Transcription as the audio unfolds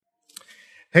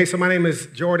Hey, so my name is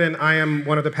Jordan. I am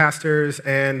one of the pastors,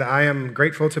 and I am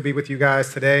grateful to be with you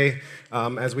guys today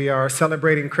as we are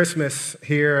celebrating Christmas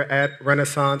here at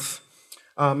Renaissance.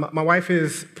 My wife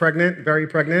is pregnant, very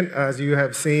pregnant, as you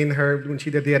have seen her when she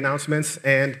did the announcements.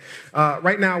 And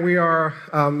right now we are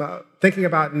thinking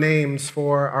about names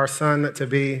for our son to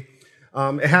be.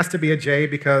 It has to be a J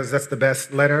because that's the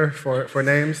best letter for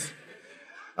names.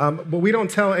 But we don't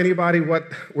tell anybody what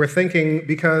we're thinking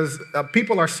because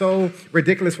people are so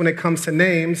ridiculous when it comes to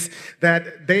names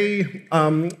that they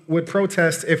would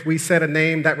protest if we said a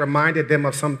name that reminded them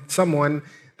of someone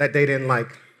that they didn't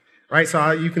like, right?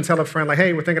 So you can tell a friend, like,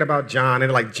 hey, we're thinking about John. And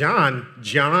they're like, John?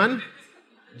 John?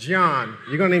 John.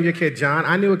 You're going to name your kid John?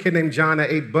 I knew a kid named John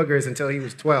that ate boogers until he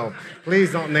was 12.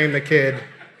 Please don't name the kid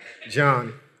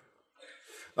John.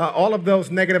 All of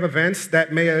those negative events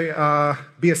that may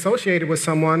be associated with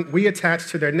someone, we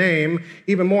attach to their name.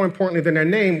 Even more importantly than their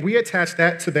name, we attach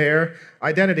that to their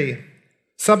identity.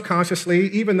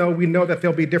 Subconsciously, even though we know that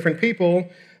they'll be different people,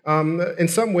 in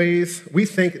some ways, we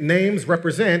think names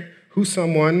represent who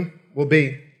someone will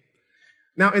be.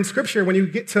 Now, in Scripture, when you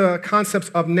get to concepts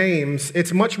of names,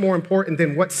 it's much more important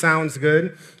than what sounds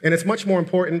good, and it's much more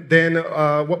important than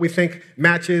what we think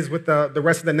matches with the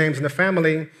rest of the names in the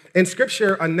family. In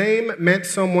Scripture, a name meant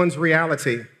someone's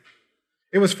reality.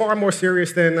 It was far more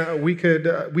serious than we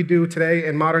do today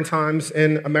in modern times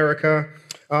in America,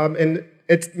 and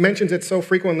it mentions it so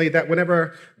frequently that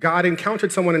whenever God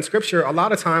encountered someone in Scripture, a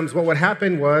lot of times what would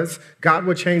happen was God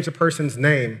would change the person's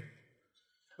name.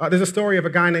 There's a story of a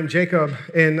guy named Jacob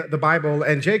in the Bible,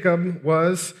 and Jacob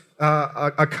was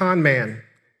a con man.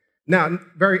 Now,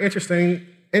 very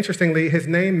interestingly, his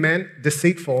name meant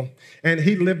deceitful, and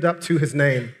he lived up to his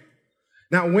name.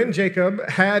 Now, when Jacob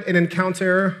had an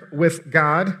encounter with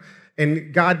God,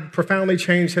 and God profoundly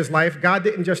changed his life, God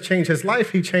didn't just change his life,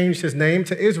 he changed his name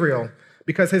to Israel,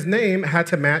 because his name had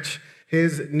to match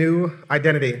his new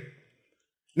identity.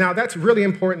 Now, that's really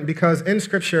important because in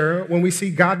Scripture, when we see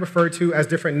God referred to as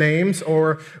different names,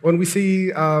 or when we see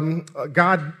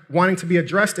God wanting to be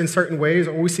addressed in certain ways,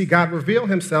 or we see God reveal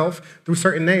himself through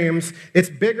certain names, it's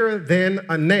bigger than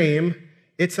a name,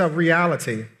 it's a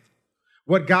reality.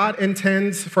 What God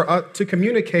intends for us to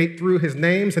communicate through his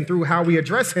names and through how we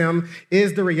address him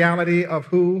is the reality of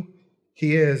who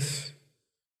he is.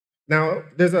 Now,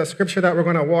 there's a scripture that we're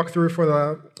going to walk through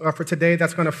for today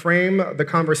that's going to frame the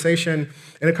conversation,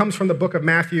 and it comes from the book of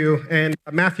Matthew. And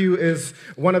Matthew is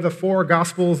one of the four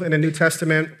Gospels in the New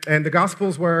Testament, and the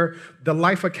Gospels were the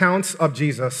life accounts of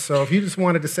Jesus. So if you just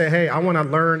wanted to say, hey, I want to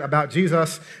learn about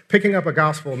Jesus, picking up a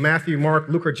Gospel, Matthew, Mark,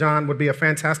 Luke, or John would be a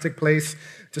fantastic place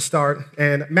to start.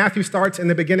 And Matthew starts in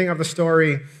the beginning of the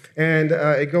story, and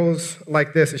it goes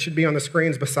like this. It should be on the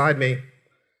screens beside me.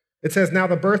 It says, now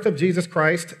the birth of Jesus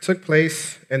Christ took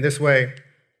place in this way.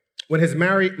 When his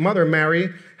mother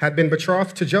Mary had been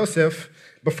betrothed to Joseph,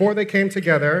 before they came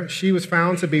together, she was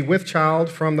found to be with child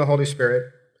from the Holy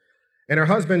Spirit. And her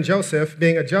husband Joseph,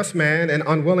 being a just man and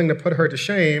unwilling to put her to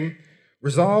shame,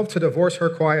 resolved to divorce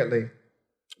her quietly.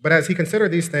 But as he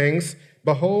considered these things,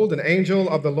 behold, an angel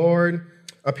of the Lord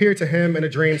appeared to him in a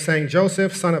dream, saying,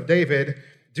 Joseph, son of David,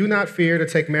 do not fear to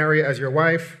take Mary as your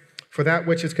wife, for that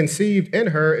which is conceived in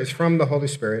her is from the Holy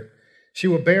Spirit. She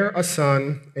will bear a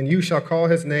son, and you shall call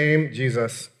his name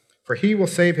Jesus, for he will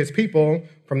save his people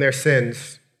from their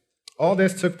sins. All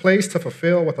this took place to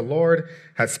fulfill what the Lord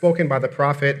had spoken by the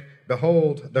prophet.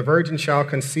 Behold, the virgin shall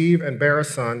conceive and bear a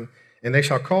son, and they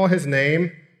shall call his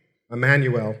name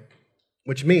Emmanuel,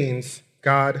 which means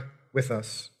God with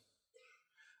us.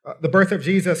 The birth of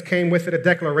Jesus came with it a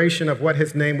declaration of what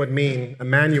his name would mean,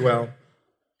 Emmanuel,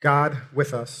 God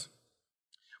with us.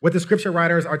 What the scripture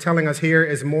writers are telling us here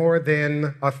is more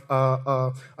than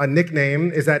a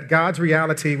nickname, is that God's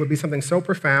reality would be something so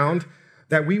profound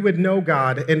that we would know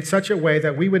God in such a way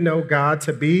that we would know God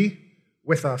to be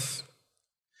with us.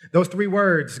 Those three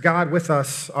words, God with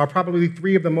us, are probably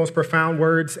three of the most profound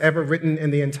words ever written in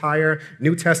the entire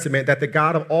New Testament, that the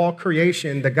God of all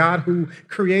creation, the God who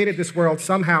created this world,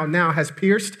 somehow now has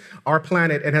pierced our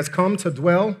planet and has come to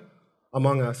dwell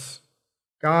among us.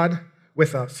 God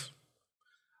with us.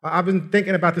 I've been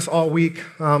thinking about this all week,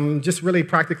 just really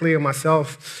practically of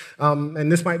myself,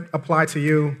 and this might apply to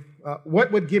you.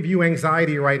 What would give you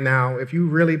anxiety right now if you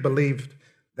really believed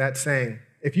that saying?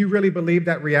 If you really believed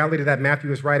that reality that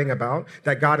Matthew is writing about,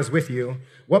 that God is with you,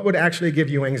 what would actually give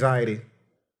you anxiety?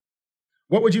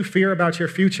 What would you fear about your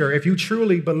future if you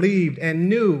truly believed and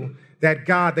knew that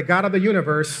God, the God of the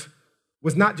universe,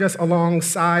 was not just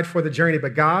alongside for the journey,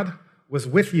 but God was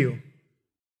with you?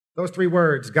 Those three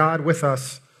words, God with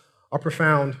us, are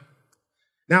profound.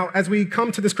 Now, as we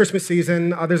come to this Christmas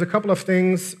season, there's a couple of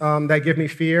things that give me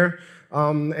fear.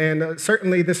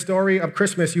 Certainly, this story of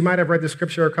Christmas, you might have read the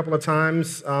scripture a couple of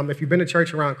times. If you've been to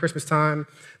church around Christmas time,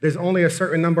 there's only a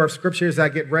certain number of scriptures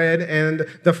that get read. And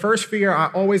the first fear I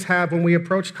always have when we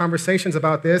approach conversations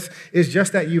about this is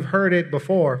just that you've heard it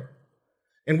before.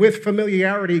 And with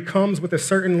familiarity comes with a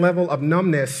certain level of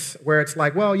numbness where it's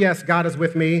like, well, yes, God is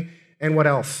with me, and what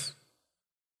else?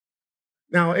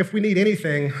 Now, if we need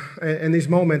anything in these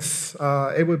moments,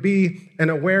 it would be an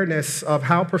awareness of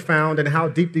how profound and how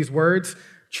deep these words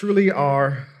truly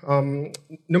are.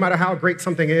 No matter how great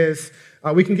something is,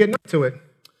 we can get numb to it.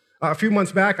 A few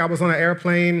months back, I was on an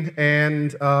airplane,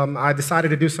 and I decided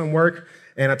to do some work,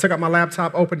 and I took out my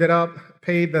laptop, opened it up,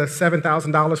 paid the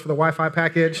 $7,000 for the Wi-Fi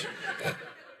package,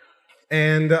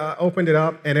 and opened it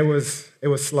up, and it was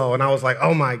slow. And I was like,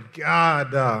 oh my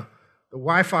God, the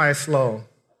Wi-Fi is slow.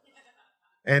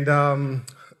 And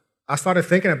I started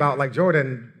thinking about, like,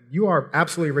 Jordan, you are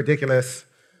absolutely ridiculous.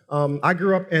 I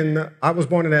was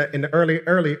born in the early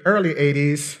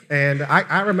 80s, and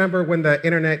I remember when the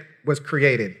internet was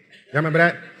created. You remember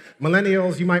that?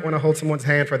 Millennials, you might want to hold someone's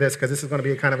hand for this, because this is going to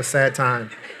be kind of a sad time.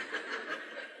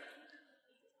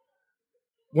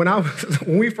 When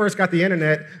we first got the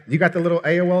internet, you got the little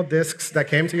AOL discs that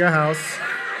came to your house.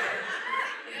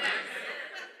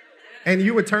 And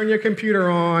you would turn your computer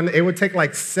on. It would take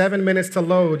like 7 minutes to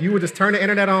load. You would just turn the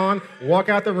internet on, walk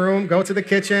out the room, go to the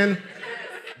kitchen,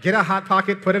 get a Hot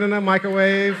Pocket, put it in a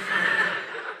microwave,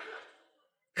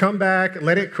 come back,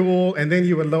 let it cool, and then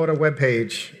you would load a web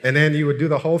page. And then you would do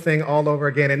the whole thing all over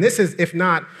again. And this is, if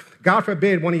not, God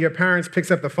forbid, one of your parents picks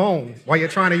up the phone while you're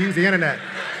trying to use the internet.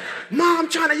 Mom, I'm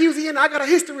trying to use the internet. I got a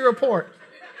history report.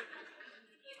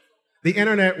 The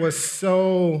internet was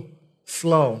so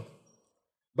slow.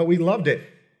 But we loved it.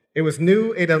 It was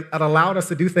new. It allowed us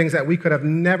to do things that we could have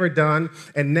never done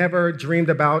and never dreamed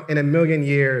about in a million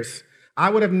years. I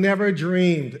would have never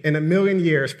dreamed in a million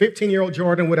years, 15-year-old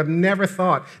Jordan would have never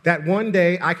thought that one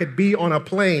day I could be on a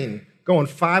plane going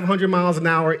 500 miles an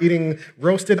hour eating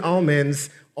roasted almonds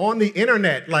on the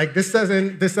internet. Like, this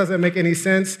doesn't make any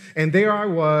sense. And there I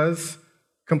was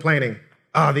complaining,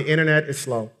 the internet is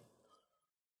slow.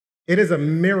 It is a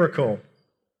miracle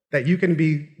that you can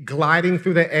be gliding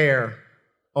through the air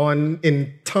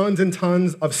in tons and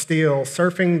tons of steel,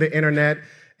 surfing the internet,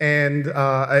 and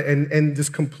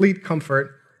just complete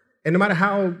comfort. And no matter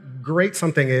how great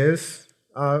something is,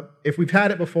 if we've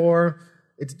had it before,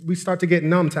 we start to get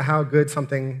numb to how good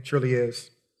something truly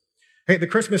is. Hey, the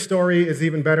Christmas story is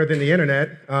even better than the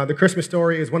internet. The Christmas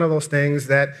story is one of those things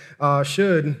that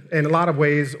should, in a lot of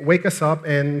ways, wake us up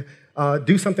and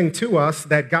do something to us,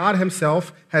 that God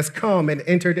himself has come and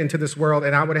entered into this world.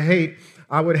 And I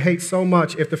would hate so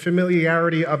much if the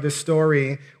familiarity of this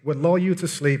story would lull you to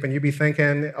sleep and you'd be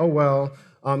thinking, oh, well,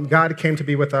 God came to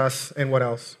be with us, and what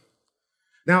else?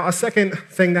 Now, a second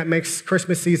thing that makes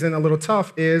Christmas season a little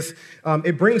tough is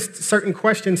it brings certain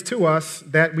questions to us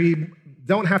that we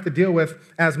don't have to deal with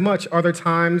as much other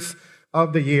times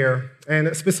of the year.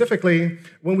 And specifically,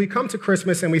 when we come to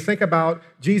Christmas and we think about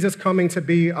Jesus coming to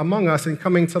be among us and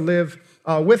coming to live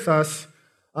with us,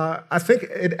 I think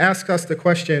it asks us the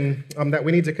question that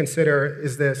we need to consider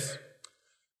is this: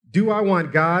 do I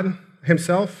want God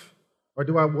himself, or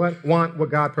do I want what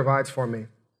God provides for me?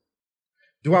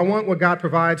 Do I want what God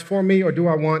provides for me, or do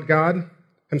I want God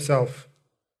himself?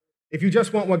 If you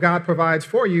just want what God provides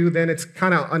for you, then it's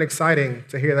kind of unexciting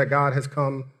to hear that God has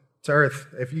come to earth.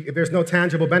 If there's no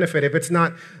tangible benefit,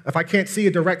 if I can't see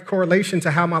a direct correlation to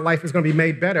how my life is going to be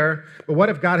made better, but what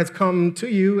if God has come to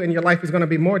you and your life is going to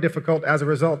be more difficult as a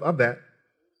result of that?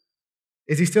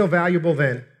 Is he still valuable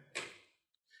then?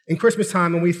 In Christmas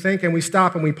time, when we think and we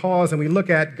stop and we pause and we look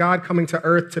at God coming to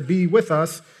earth to be with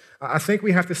us, I think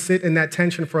we have to sit in that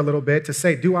tension for a little bit to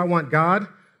say, do I want God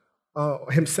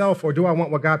himself, or do I want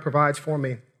what God provides for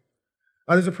me?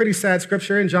 There's a pretty sad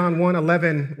scripture in John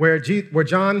 1:11 where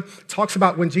John talks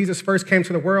about when Jesus first came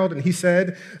to the world, and he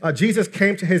said, Jesus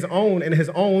came to his own, and his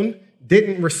own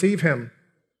didn't receive him.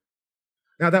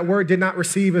 Now, that word "did not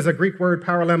receive" is a Greek word,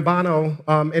 paralambano,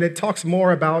 and it talks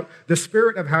more about the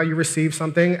spirit of how you receive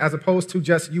something as opposed to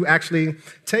just you actually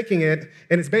taking it.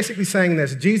 And it's basically saying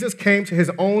this: Jesus came to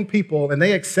his own people, and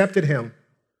they accepted him,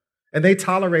 and they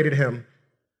tolerated him,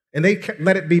 and they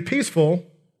let it be peaceful,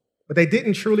 but they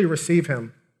didn't truly receive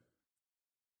him.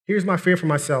 Here's my fear for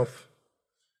myself: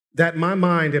 that my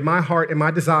mind and my heart and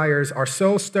my desires are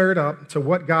so stirred up to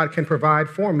what God can provide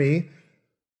for me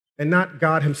and not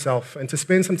God himself, and to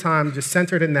spend some time just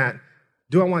centered in that.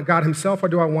 Do I want God himself, or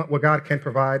do I want what God can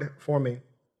provide for me?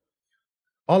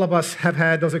 All of us have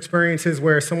had those experiences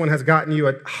where someone has gotten you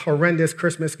a horrendous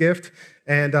Christmas gift,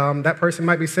 and that person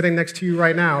might be sitting next to you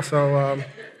right now, so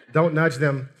don't nudge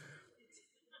them.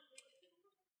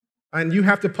 And you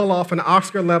have to pull off an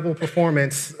Oscar-level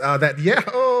performance that,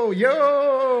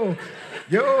 yo,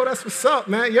 that's what's up,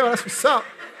 man. Yo, that's what's up.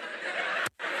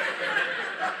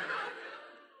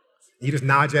 You just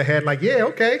nod your head like, yeah,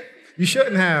 okay. You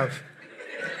shouldn't have.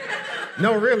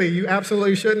 No, really, you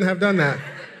absolutely shouldn't have done that.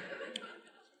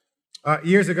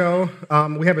 Years ago,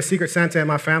 we have a Secret Santa in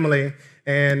my family,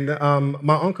 and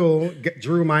my uncle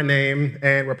drew my name,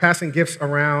 and we're passing gifts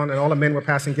around, and all the men were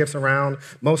passing gifts around,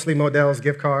 mostly Modell's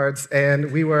gift cards, and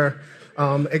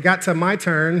it got to my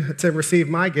turn to receive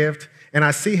my gift, and I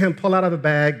see him pull out of the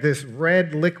bag this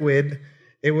red liquid.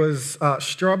 It was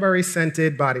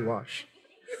strawberry-scented body wash.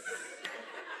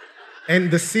 And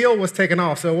the seal was taken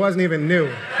off, so it wasn't even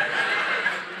new.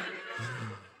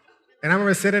 And I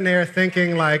remember sitting there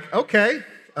thinking like, okay,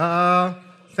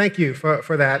 thank you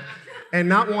for that. And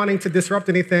not wanting to disrupt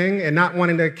anything and not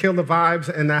wanting to kill the vibes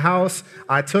in the house,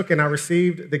 I took and I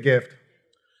received the gift.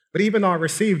 But even though I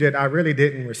received it, I really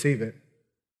didn't receive it.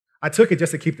 I took it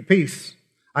just to keep the peace.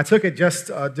 I took it just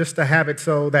to have it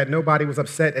so that nobody was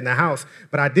upset in the house.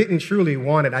 But I didn't truly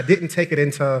want it. I didn't take it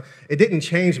it didn't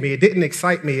change me. It didn't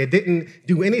excite me. It didn't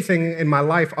do anything in my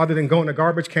life other than go in the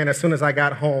garbage can as soon as I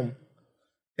got home.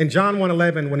 In John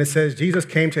 1:11, when it says Jesus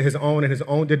came to his own and his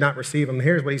own did not receive him,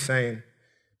 here's what he's saying.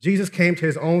 Jesus came to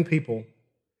his own people,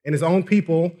 and his own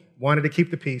people wanted to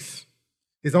keep the peace.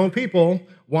 His own people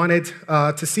wanted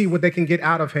to see what they can get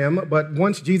out of him, but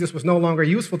once Jesus was no longer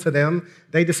useful to them,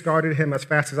 they discarded him as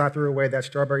fast as I threw away that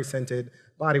strawberry-scented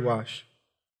body wash.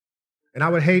 And I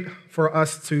would hate for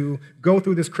us to go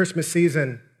through this Christmas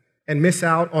season and miss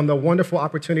out on the wonderful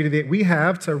opportunity that we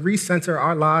have to recenter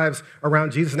our lives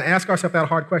around Jesus and ask ourselves that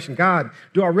hard question, God,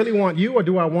 do I really want you, or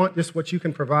do I want just what you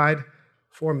can provide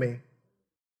for me?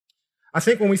 I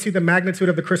think when we see the magnitude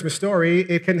of the Christmas story,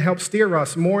 it can help steer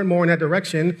us more and more in that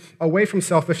direction, away from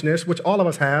selfishness, which all of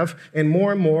us have, and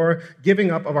more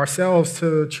giving up of ourselves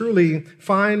to truly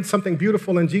find something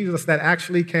beautiful in Jesus that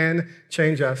actually can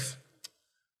change us.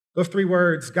 Those three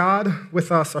words, God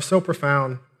with us, are so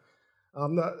profound.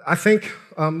 I think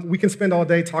we can spend all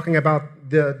day talking about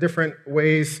the different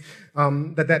ways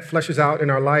that fleshes out in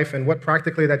our life and what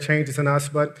practically that changes in us,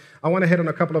 but I want to hit on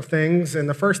a couple of things. And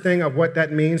the first thing of what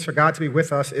that means for God to be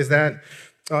with us is that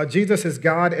Jesus is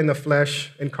God in the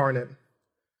flesh incarnate.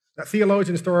 Now,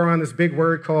 theologians throw around this big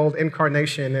word called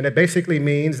incarnation, and it basically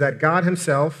means that God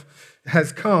himself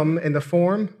has come in the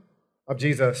form of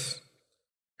Jesus.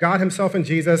 God himself in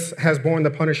Jesus has borne the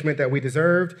punishment that we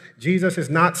deserved. Jesus is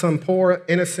not some poor,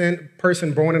 innocent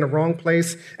person born in the wrong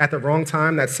place at the wrong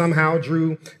time that somehow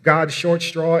drew God's short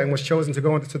straw and was chosen to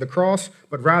go into the cross,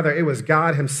 but rather it was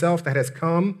God himself that has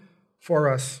come for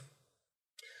us.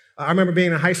 I remember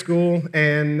being in high school,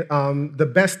 and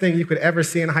the best thing you could ever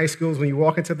see in high school is when you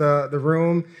walk into the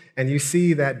room and you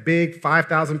see that big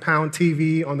 5,000-pound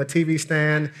TV on the TV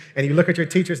stand, and you look at your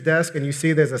teacher's desk and you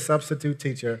see there's a substitute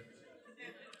teacher.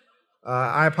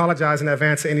 I apologize in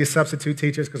advance to any substitute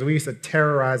teachers because we used to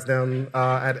terrorize them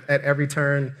at every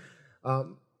turn,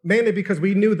 mainly because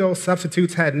we knew those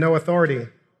substitutes had no authority.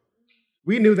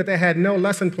 We knew that they had no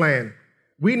lesson plan.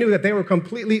 We knew that they were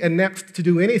completely inept to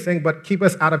do anything but keep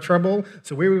us out of trouble,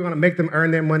 so we were going to make them earn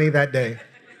their money that day.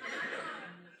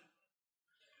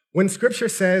 When Scripture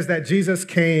says that Jesus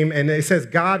came and it says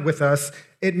God with us,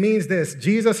 it means this: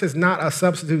 Jesus is not a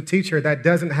substitute teacher that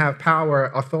doesn't have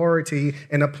power, authority,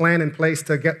 and a plan in place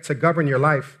to govern your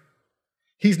life.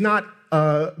 He's not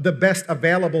the best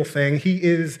available thing. He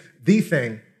is the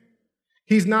thing.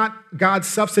 He's not God's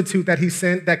substitute that he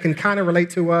sent that can kind of relate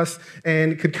to us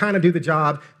and could kind of do the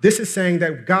job. This is saying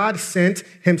that God sent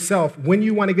himself. When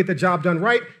you want to get the job done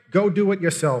right, go do it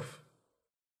yourself.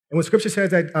 And when Scripture says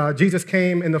that Jesus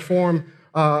came in the form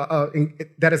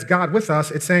that is God with us,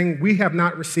 it's saying we have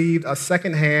not received a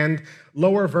secondhand,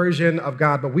 lower version of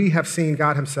God, but we have seen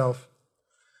God himself.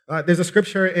 There's a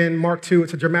scripture in Mark 2.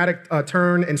 It's a dramatic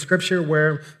turn in Scripture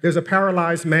where there's a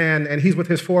paralyzed man, and he's with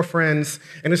his 4 friends,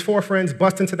 and his 4 friends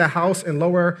bust into the house and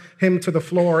lower him to the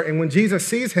floor. And when Jesus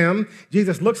sees him,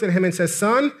 Jesus looks at him and says,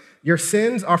 "Son, your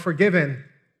sins are forgiven."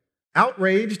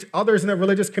 Outraged, others in the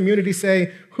religious community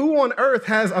say, "Who on earth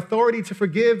has authority to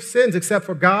forgive sins except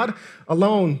for God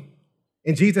alone?"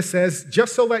 And Jesus says,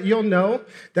 "Just so that you'll know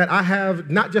that I have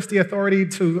not just the authority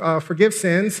to forgive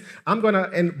sins,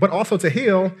 but also to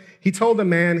heal," he told the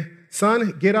man,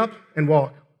 "Son, get up and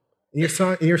walk. And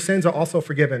your sins are also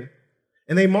forgiven."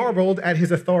 And they marveled at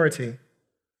his authority.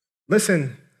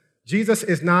 Listen, Jesus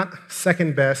is not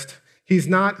second best. He's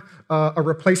not a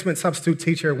replacement substitute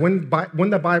teacher. When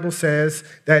the Bible says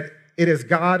that it is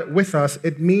God with us,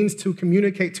 it means to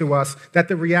communicate to us that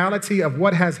the reality of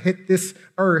what has hit this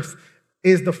earth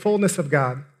is the fullness of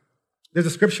God. There's a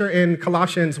scripture in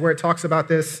Colossians where it talks about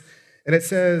this, and it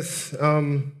says,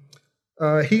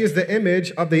 He is the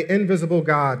image of the invisible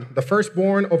God, the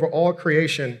firstborn over all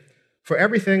creation. For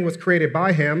everything was created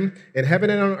by him in heaven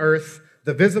and on earth,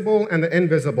 the visible and the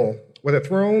invisible, whether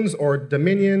thrones or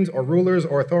dominions or rulers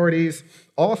or authorities.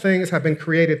 All things have been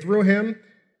created through him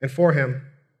and for him.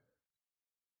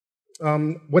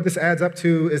 What this adds up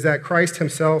to is that Christ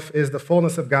himself is the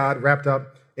fullness of God wrapped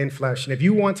up in flesh. And if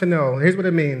you want to know, here's what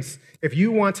it means. If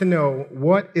you want to know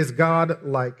what is God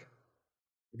like,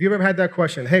 if you've ever had that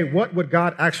question, hey, what would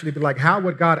God actually be like? How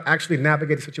would God actually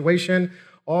navigate a situation?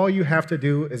 All you have to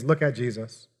do is look at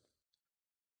Jesus,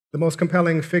 the most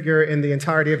compelling figure in the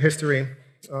entirety of history.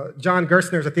 John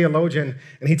Gerstner is a theologian,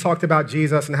 and he talked about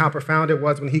Jesus and how profound it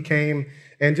was when he came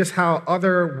and just how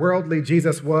otherworldly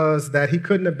Jesus was, that he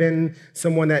couldn't have been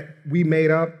someone that we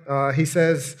made up. He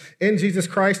says, in Jesus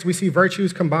Christ, we see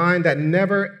virtues combined that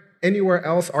never anywhere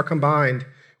else are combined.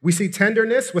 We see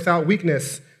tenderness without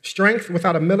weakness, strength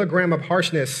without a milligram of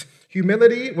harshness,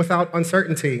 humility without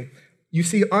uncertainty. You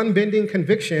see unbending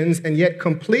convictions and yet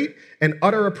complete and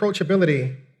utter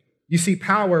approachability. You see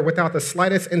power without the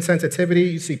slightest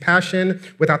insensitivity. You see passion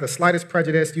without the slightest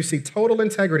prejudice. You see total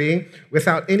integrity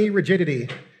without any rigidity.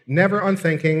 Never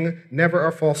unthinking, never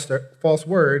a false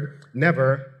word,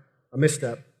 never a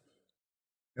misstep.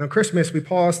 And on Christmas, we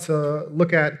pause to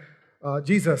look at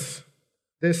Jesus.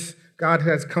 This God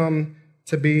has come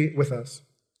to be with us.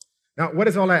 Now, what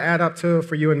does all that add up to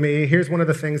for you and me? Here's one of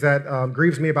the things that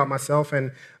grieves me about myself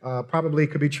and probably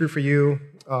could be true for you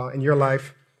in your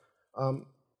life.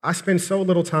 I spend so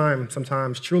little time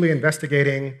sometimes truly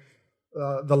investigating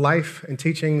the life and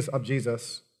teachings of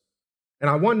Jesus. And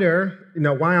I wonder,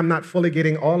 why I'm not fully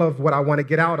getting all of what I want to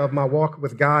get out of my walk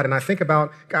with God. And I think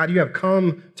about, God, you have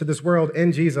come to this world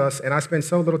in Jesus, and I spend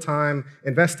so little time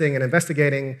investing and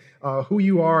investigating who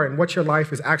you are and what your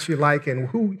life is actually like, and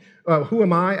who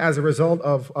am I as a result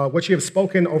of what you have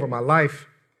spoken over my life.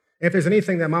 And if there's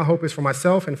anything that my hope is for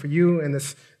myself and for you in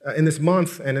this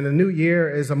month and in the new year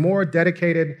is a more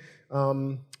dedicated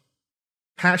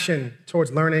passion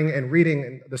towards learning and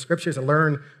reading the scriptures and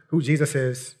learn who Jesus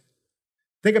is.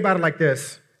 Think about it like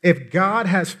this. If God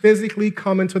has physically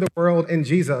come into the world in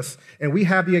Jesus, and we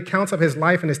have the accounts of his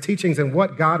life and his teachings and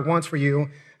what God wants for you,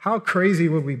 how crazy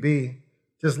would we be?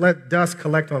 Just let dust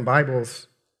collect on Bibles,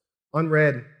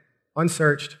 unread,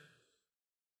 unsearched.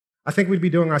 I think we'd be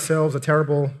doing ourselves a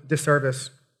terrible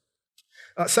disservice.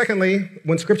 Secondly,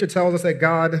 when Scripture tells us that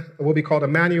God will be called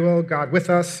Emmanuel, God with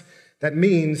us, that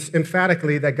means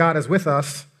emphatically that God is with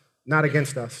us, not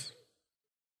against us.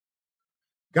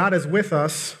 God is with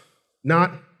us,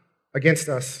 not against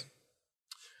us.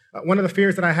 One of the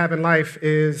fears that I have in life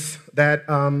is that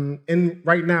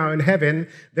right now in heaven,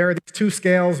 there are these two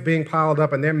scales being piled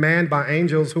up, and they're manned by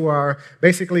angels who are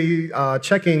basically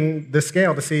checking the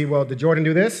scale to see, well, did Jordan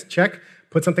do this? Check.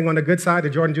 Put something on the good side.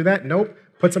 Did Jordan do that? Nope.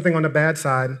 Put something on the bad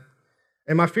side.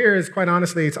 And my fear is, quite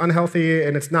honestly, it's unhealthy,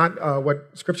 and it's not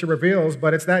what Scripture reveals,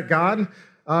 but it's that God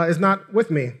is not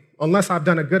with me unless I've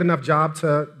done a good enough job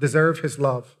to deserve his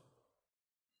love.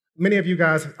 Many of you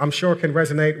guys, I'm sure, can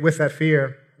resonate with that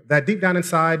fear, that deep down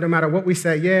inside, no matter what we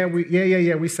say,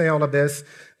 we say all of this,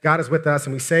 God is with us,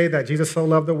 and we say that Jesus so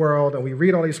loved the world, and we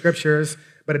read all these scriptures,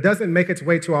 but it doesn't make its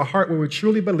way to our heart where we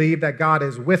truly believe that God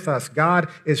is with us. God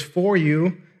is for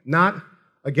you, not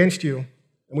against you.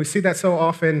 And we see that so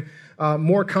often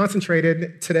more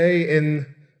concentrated today in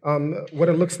what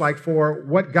it looks like for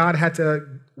what God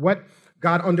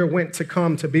underwent to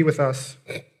come to be with us.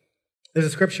 There's a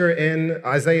scripture in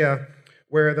Isaiah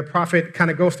where the prophet kind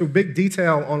of goes through big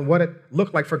detail on what it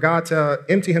looked like for God to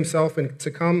empty himself and to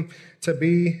come to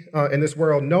be in this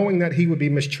world, knowing that he would be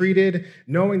mistreated,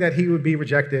 knowing that he would be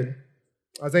rejected.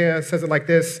 Isaiah says it like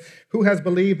this: who has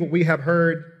believed what we have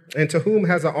heard, and to whom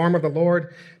has the arm of the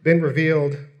Lord been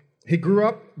revealed? He grew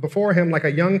up before him like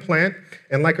a young plant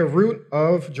and like a root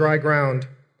of dry ground.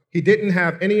 He didn't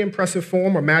have any impressive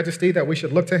form or majesty that we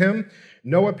should look to him,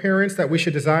 no appearance that we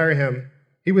should desire him.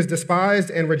 He was despised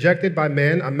and rejected by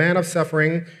men, a man of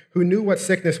suffering who knew what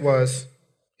sickness was.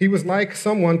 He was like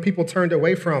someone people turned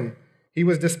away from. He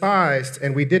was despised,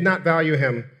 and we did not value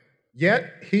him.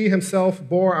 Yet he himself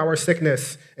bore our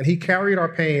sickness, and he carried our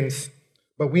pains.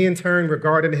 But we in turn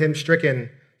regarded him stricken,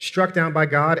 struck down by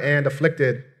God, and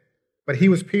afflicted. But he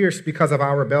was pierced because of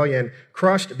our rebellion,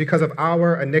 crushed because of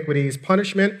our iniquities.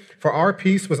 Punishment for our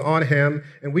peace was on him,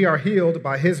 and we are healed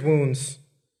by his wounds.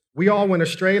 We all went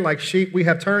astray like sheep. We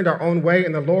have turned our own way,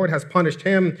 and the Lord has punished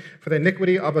him for the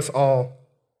iniquity of us all.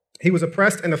 He was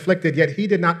oppressed and afflicted, yet he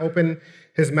did not open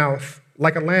his mouth.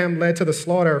 Like a lamb led to the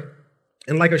slaughter,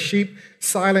 and like a sheep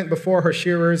silent before her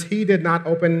shearers, he did not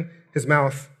open his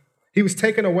mouth. He was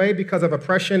taken away because of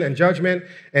oppression and judgment,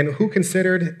 and who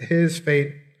considered his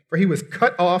fate? For he was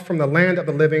cut off from the land of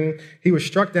the living. He was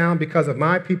struck down because of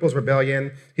my people's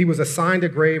rebellion. He was assigned a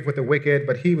grave with the wicked,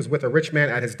 but he was with a rich man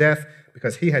at his death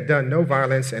because he had done no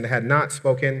violence and had not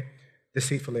spoken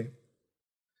deceitfully.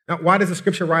 Now, why does the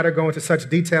scripture writer go into such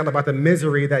detail about the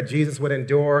misery that Jesus would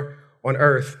endure on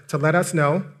earth? To let us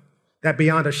know that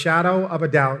beyond a shadow of a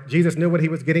doubt, Jesus knew what he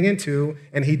was getting into,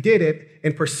 and he did it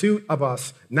in pursuit of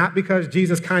us, not because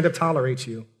Jesus kind of tolerates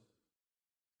you,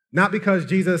 not because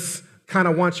Jesus kind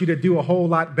of wants you to do a whole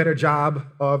lot better job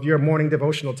of your morning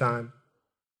devotional time,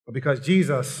 but because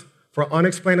Jesus, for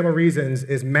unexplainable reasons,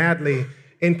 is madly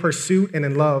in pursuit and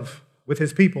in love with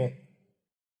his people.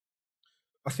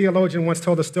 A theologian once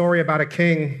told a story about a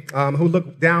king who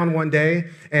looked down one day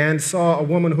and saw a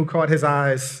woman who caught his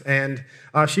eyes. And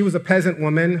she was a peasant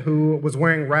woman who was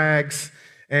wearing rags.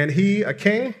 And he, a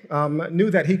king,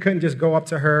 knew that he couldn't just go up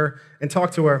to her and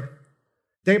talk to her.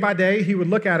 Day by day, he would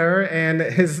look at her, and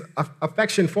his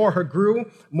affection for her grew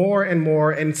more and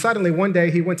more. And suddenly, one day,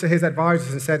 he went to his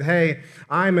advisors and said, "Hey,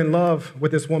 I'm in love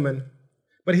with this woman."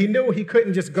 But he knew he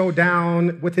couldn't just go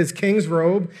down with his king's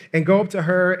robe and go up to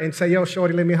her and say, "Yo,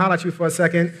 shorty, let me holler at you for a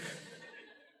second."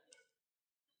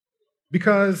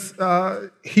 Because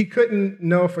he couldn't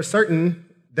know for certain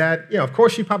that, of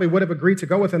course, she probably would have agreed to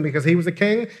go with him because he was a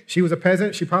king, she was a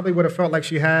peasant. She probably would have felt like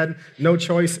she had no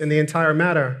choice in the entire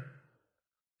matter.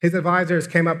 His advisors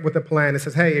came up with a plan that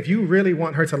says, "Hey, if you really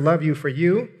want her to love you for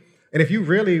you, and if you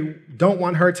really don't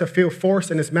want her to feel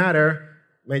forced in this matter,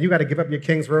 man, you got to give up your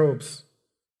king's robes."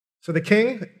 So the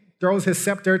king throws his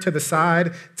scepter to the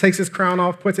side, takes his crown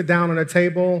off, puts it down on a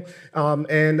table,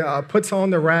 and puts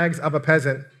on the rags of a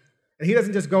peasant. And he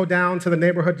doesn't just go down to the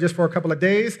neighborhood just for a couple of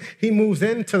days. He moves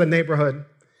into the neighborhood.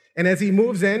 And as he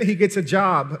moves in, he gets a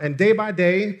job. And day by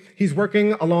day, he's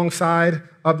working alongside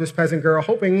of this peasant girl,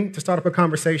 hoping to start up a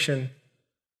conversation.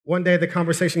 One day, the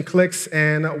conversation clicks,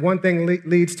 and one thing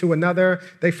leads to another.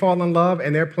 They fall in love,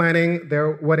 and they're planning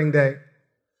their wedding day.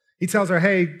 He tells her,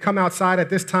 "Hey, come outside at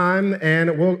this time,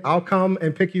 and I'll come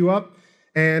and pick you up."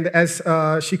 And as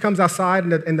she comes outside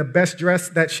in the best dress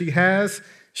that she has,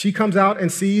 she comes out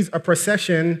and sees a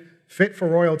procession fit for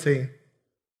royalty.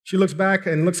 She looks back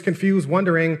and looks confused,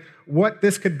 wondering what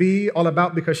this could be all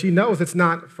about because she knows it's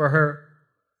not for her.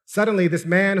 Suddenly, this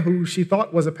man who she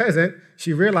thought was a peasant,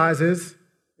 she realizes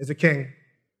is a king.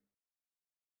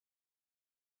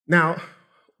 Now,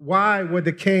 why would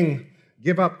the king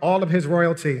give up all of his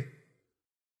royalty?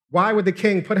 Why would the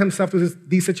king put himself through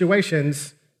these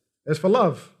situations? It's for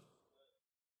love.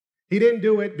 He didn't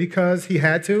do it because he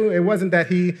had to. It wasn't that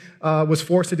he was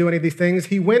forced to do any of these things.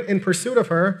 He went in pursuit of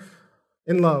her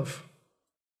in love.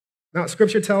 Now,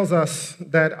 Scripture tells us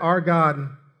that our God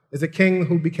is a king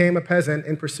who became a peasant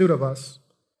in pursuit of us,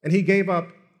 and he gave up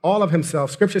all of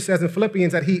himself. Scripture says in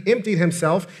Philippians that he emptied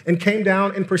himself and came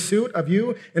down in pursuit of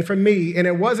you and for me, and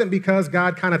it wasn't because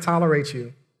God kind of tolerates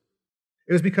you.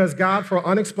 It was because God, for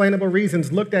unexplainable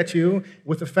reasons, looked at you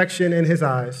with affection in his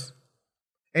eyes.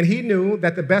 And he knew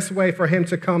that the best way for him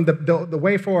to come, the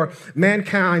way for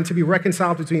mankind to be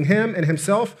reconciled between him and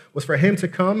himself was for him to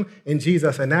come in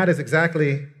Jesus. And that is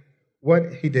exactly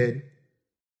what he did.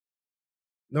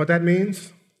 You know what that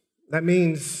means? That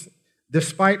means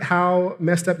despite how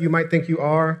messed up you might think you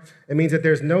are, it means that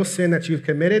there's no sin that you've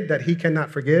committed that he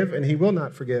cannot forgive and he will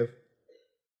not forgive.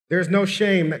 There's no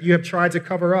shame that you have tried to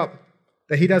cover up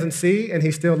that he doesn't see and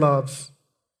he still loves.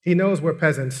 He knows we're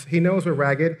peasants. He knows we're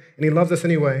ragged, and he loves us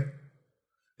anyway.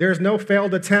 There's no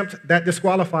failed attempt that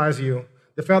disqualifies you.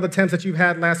 The failed attempts that you've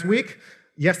had last week,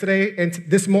 yesterday, and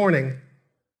this morning.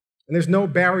 And there's no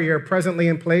barrier presently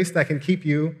in place that can keep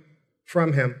you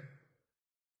from him.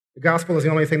 The gospel is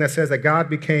the only thing that says that God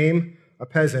became a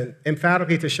peasant,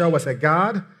 emphatically to show us that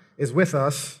God is with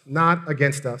us, not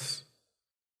against us.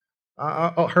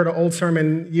 I heard an old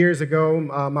sermon years ago.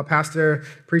 My pastor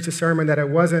preached a sermon that it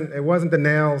wasn't the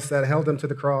nails that held him to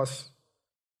the cross.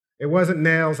 It wasn't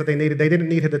nails that they needed. They didn't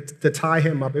need to tie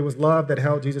him up. It was love that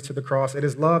held Jesus to the cross. It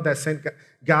is love that sent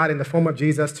God in the form of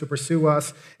Jesus to pursue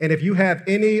us. And if you have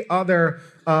any other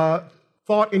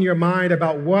thought in your mind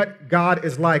about what God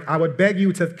is like, I would beg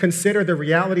you to consider the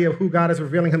reality of who God is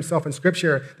revealing himself in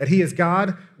Scripture, that he is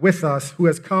God with us, who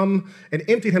has come and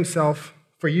emptied himself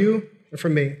for you and for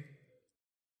me.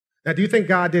 Now, do you think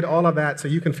God did all of that so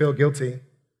you can feel guilty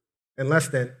and less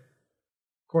than?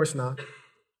 Of course not.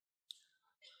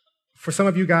 For some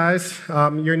of you guys,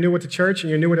 you're new with the church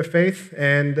and you're new with the faith,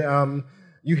 and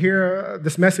you hear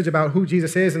this message about who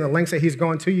Jesus is and the lengths that he's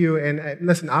gone to you. And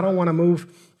listen, I don't want to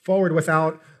move forward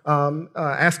without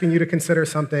asking you to consider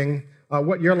something,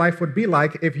 what your life would be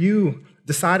like if you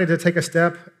decided to take a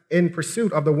step in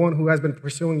pursuit of the one who has been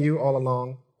pursuing you all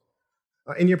along.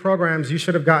 In your programs, you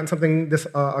should have gotten something,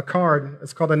 a card.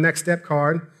 It's called a Next Step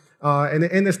card. And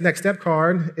in this Next Step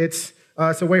card, it's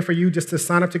a way for you just to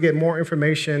sign up to get more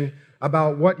information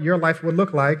about what your life would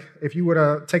look like if you were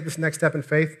to take this next step in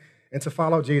faith and to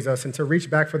follow Jesus and to reach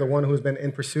back for the one who's been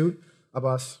in pursuit of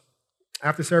us.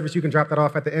 After service, you can drop that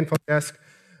off at the info desk.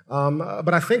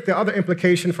 But I think the other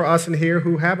implication for us in here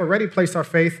who have already placed our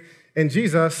faith in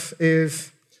Jesus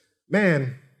is,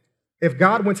 man, if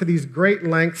God went to these great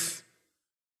lengths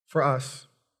for us,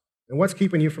 then what's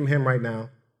keeping you from him right now?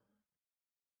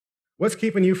 What's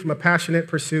keeping you from a passionate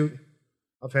pursuit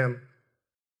of him?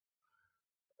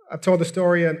 I've told the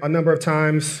story a number of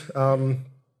times.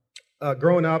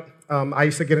 Growing up, I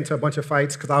used to get into a bunch of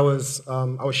fights because I was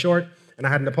short and I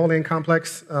had a Napoleon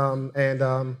complex, and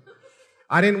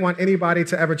I didn't want anybody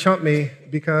to ever chump me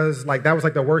because that was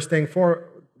the worst thing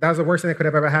that could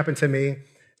have ever happened to me.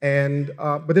 And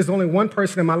but there's only one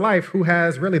person in my life who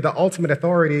has really the ultimate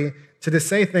authority to just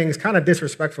say things kind of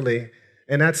disrespectfully,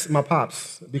 and that's my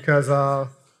pops, because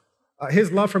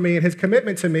his love for me and his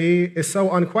commitment to me is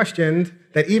so unquestioned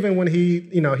that even when he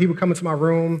would come into my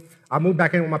room, I moved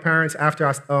back in with my parents after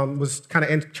I was kind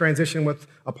of in transition with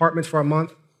apartments for a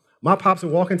month. My pops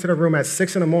would walk into the room at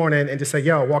 6 in the morning and just say,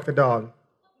 "Yo, walk the dog."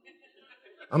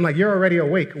 I'm like, "You're already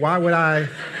awake. Why would I?"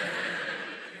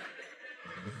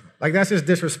 That's just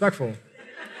disrespectful.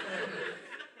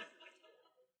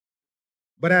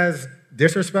 But as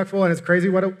disrespectful and as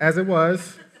crazy as it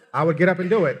was, I would get up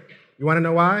and do it. You want to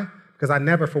know why? Because I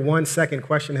never for 1 second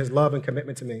questioned his love and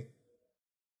commitment to me.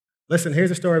 Listen, here's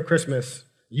the story of Christmas.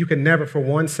 You can never for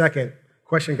 1 second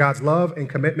question God's love and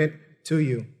commitment to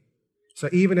you. So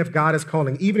even if God is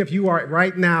calling, even if you are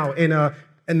right now in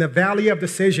the valley of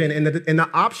decision and the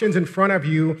options in front of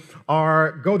you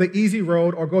are go the easy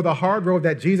road or go the hard road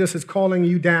that Jesus is calling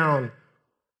you down,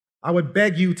 I would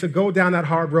beg you to go down that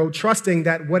hard road, trusting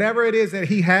that whatever it is that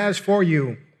he has for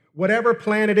you, whatever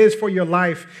plan it is for your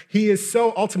life, he is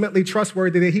so ultimately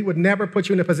trustworthy that he would never put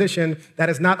you in a position that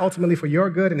is not ultimately for your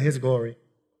good and his glory.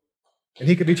 And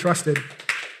he could be trusted.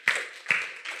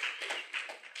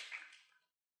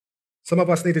 Some of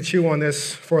us need to chew on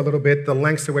this for a little bit, the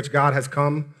lengths to which God has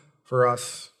come for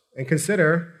us, and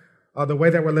consider the way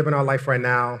that we're living our life right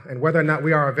now and whether or not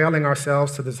we are availing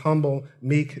ourselves to this humble,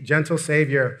 meek, gentle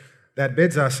Savior that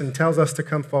bids us and tells us to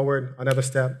come forward another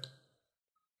step.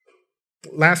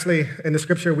 Lastly, in the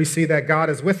scripture, we see that God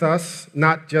is with us,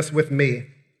 not just with me.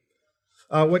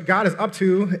 What God is up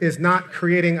to is not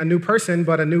creating a new person,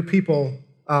 but a new people.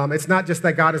 It's not just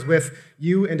that God is with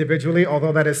you individually,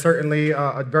 although that is certainly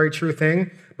a very true thing,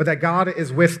 but that God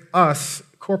is with us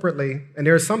corporately. And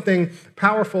there's something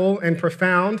powerful and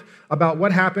profound about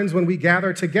what happens when we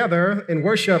gather together in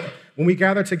worship, when we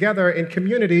gather together in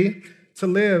community to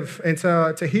live and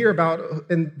to hear about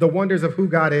the wonders of who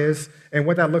God is and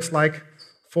what that looks like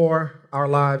for our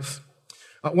lives.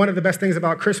 One of the best things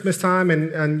about Christmas time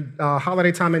and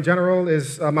holiday time in general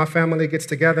is my family gets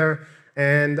together,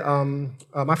 and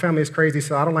my family is crazy,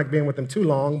 so I don't like being with them too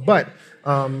long, but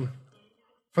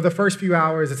for the first few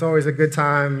hours, it's always a good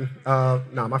time.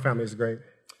 My family is great.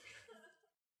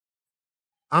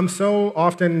 I'm so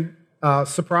often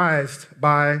surprised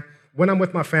by, when I'm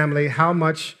with my family, how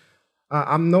much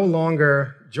I'm no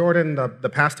longer Jordan, the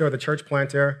pastor or the church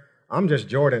planter. I'm just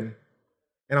Jordan.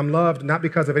 And I'm loved not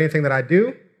because of anything that I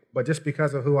do, but just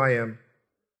because of who I am.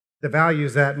 The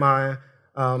values that my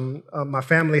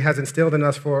family has instilled in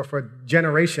us for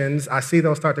generations, I see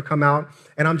those start to come out,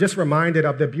 and I'm just reminded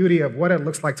of the beauty of what it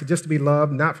looks like to just be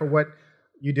loved, not for what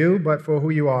you do, but for who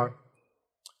you are.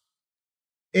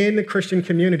 In the Christian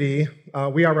community,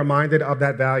 we are reminded of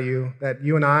that value, that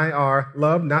you and I are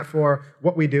loved not for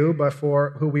what we do, but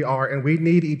for who we are, and we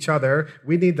need each other.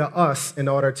 We need the us in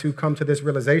order to come to this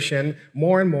realization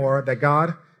more and more that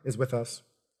God is with us.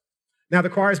 Now, the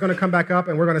choir is going to come back up,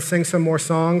 and we're going to sing some more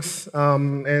songs.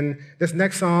 And this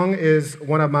next song is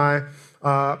one of my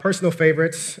personal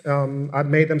favorites. I've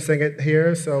made them sing it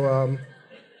here. So,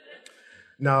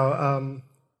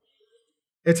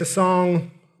 it's a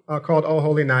song called "Oh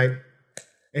Holy Night."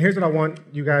 And here's what I want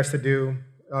you guys to do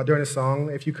during the song.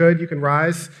 If you could, you can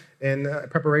rise in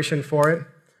preparation for it.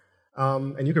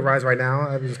 And you can rise right now.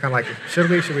 I was just kind of like, should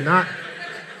we not?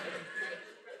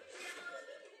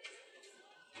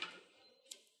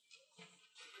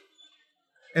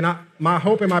 And my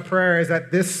hope and my prayer is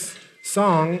that this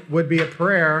song would be a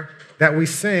prayer that we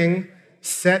sing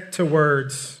set to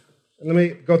words. Let me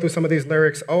go through some of these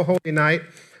lyrics. Oh, holy night,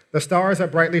 the stars are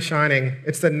brightly shining.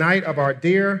 It's the night of our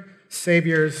dear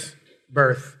Savior's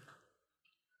birth.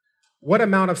 What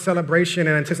amount of celebration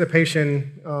and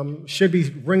anticipation should be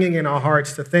ringing in our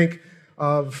hearts to think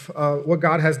of what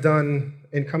God has done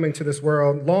in coming to this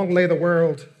world. Long lay the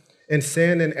world in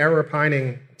sin and error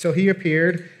pining, till he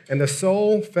appeared and the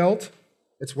soul felt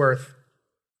its worth.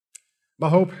 My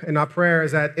hope and our prayer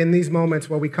is that in these moments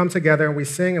where we come together and we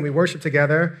sing and we worship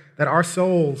together, that our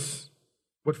souls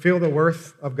would feel the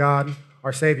worth of God,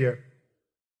 our Savior.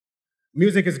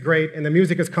 Music is great, and the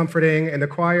music is comforting, and the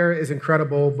choir is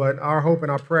incredible, but our hope and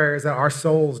our prayer is that our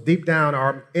souls, deep down,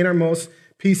 our innermost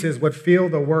pieces would feel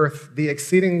the worth, the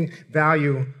exceeding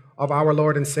value of our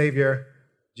Lord and Savior,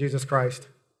 Jesus Christ.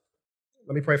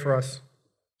 Let me pray for us.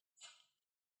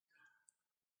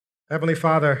 Heavenly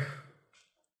Father,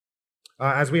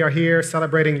 as we are here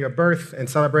celebrating your birth and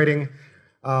celebrating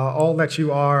all that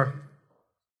you are,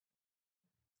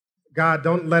 God,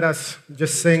 don't let us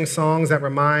just sing songs that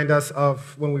remind us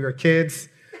of when we were kids.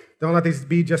 Don't let these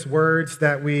be just words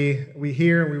that we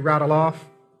hear and we rattle off.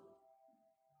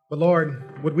 But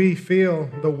Lord, would we feel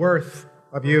the worth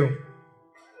of you?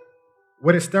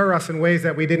 Would it stir us in ways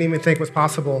that we didn't even think was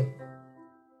possible?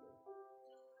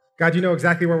 God, you know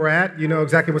exactly where we're at. You know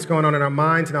exactly what's going on in our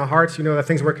minds and our hearts. You know the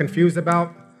things we're confused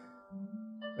about.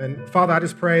 And Father, I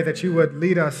just pray that you would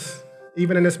lead us,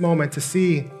 even in this moment, to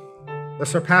see the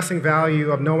surpassing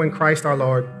value of knowing Christ our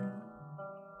Lord.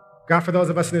 God, for those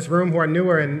of us in this room who are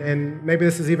newer, and maybe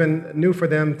this is even new for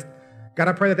them, God,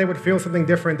 I pray that they would feel something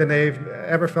different than they've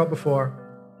ever felt before.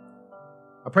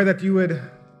 I pray that you would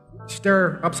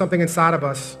stir up something inside of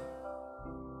us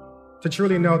to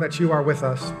truly know that you are with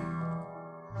us.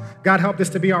 God, help this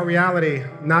to be our reality,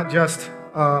 not just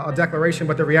a declaration,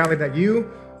 but the reality that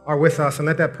you are with us, and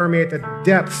let that permeate the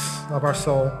depths of our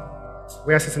soul.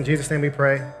 We ask this in Jesus' name we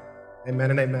pray.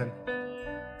 Amen and amen.